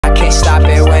can't stop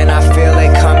it when I feel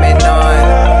it coming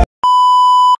on.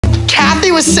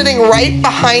 Kathy was sitting right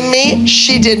behind me.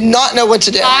 She did not know what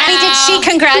to do. Did she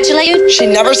congratulate you? She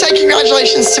never said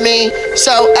congratulations to me.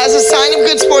 So as a sign of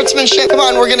good sportsmanship, come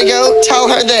on, we're gonna go tell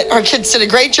her that our kids did a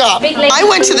great job. I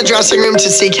went to the dressing room to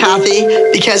see Kathy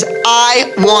because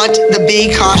I want the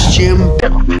bee costume.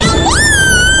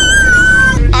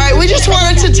 All right, we just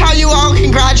wanted to tell you all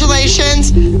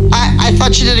congratulations. I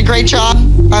thought you did a great job.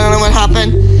 I don't know what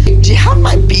happened. Do you have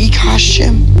my bee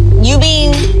costume? You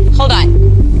mean, hold on,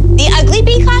 the ugly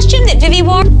bee costume that Vivi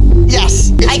wore?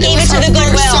 Yes. I gave it to the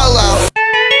Goodwill. Solo.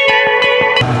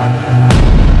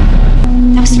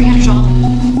 That was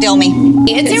 $300. Bill me.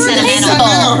 It's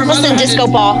irreplaceable. Listen, Disco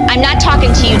Ball, I'm not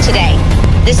talking to you today.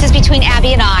 This is between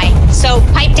Abby and I, so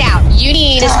pipe down. You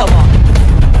need Disco Ball.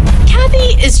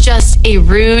 Kathy is just a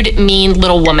rude, mean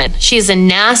little woman. She is a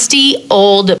nasty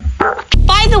old...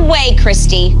 By the way,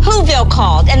 Christy, Whoville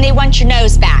called and they want your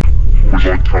nose back.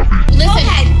 Listen,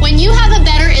 when you have a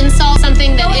better insult,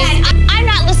 something that is... I'm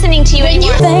not listening to you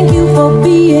anymore. Thank you for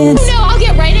being... No, I'll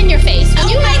get right in your face.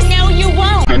 You guys know you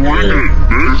won't.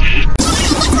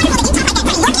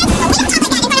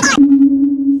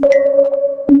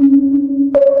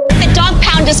 The dog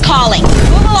pound is calling.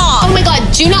 Move along. Oh my God,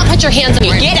 do not put your hands on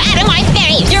me. Get out of my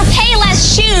face. Your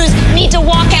Payless shoes need to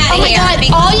walk out of here. Oh my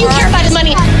God, all you care about is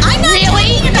money. I'm not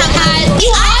really?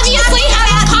 You obviously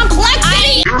have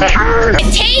complexity.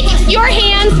 Take your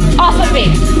hands off of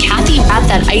me. Kathy wrapped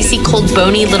that icy cold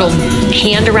bony little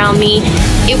hand around me.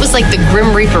 It was like the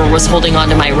Grim Reaper was holding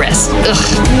onto my wrist. Ugh.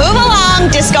 Move along,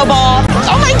 Disco Ball.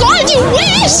 Oh my God, you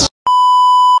wish!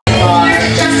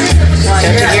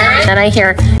 And I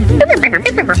hear, girls.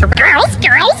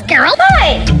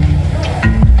 Hi.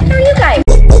 How are you guys?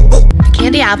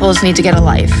 Candy apples need to get a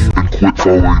life. And quit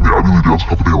following the ugly dance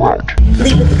company around.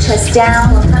 Lead with the chest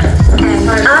down and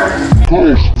up.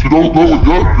 Girls, if you don't know it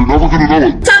yet, you're never gonna know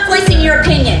it. Stop voicing your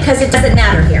opinion, because it doesn't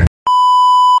matter here.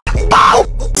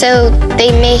 So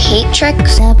they may hate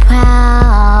tricks. I'm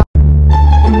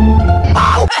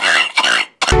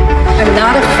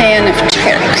not a fan of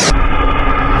tricks.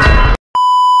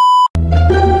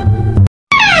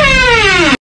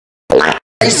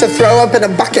 I used to throw up in a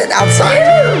bucket outside.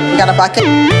 Got a bucket?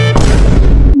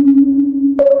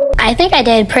 I think I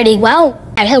did pretty well.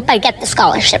 I hope I get the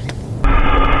scholarship.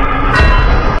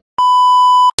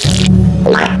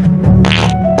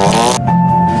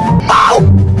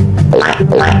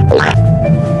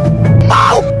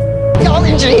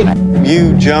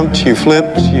 You jumped, you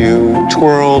flipped, you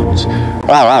twirled,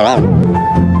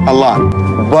 a lot.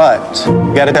 But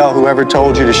you gotta tell whoever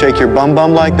told you to shake your bum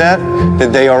bum like that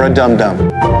they are a dum-dum.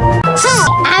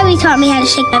 Abby taught me how to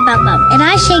shake my bum bum, and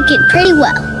I shake it pretty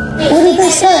well. What did they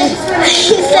say?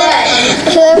 She said,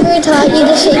 whoever taught you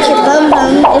to shake your bum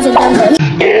bum is a dum dum.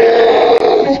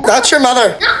 That's your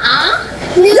mother.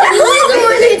 Do you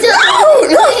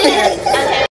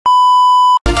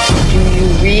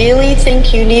really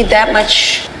think you need that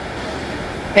much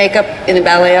makeup in a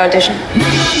ballet audition?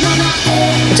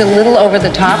 It's a little over the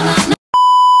top.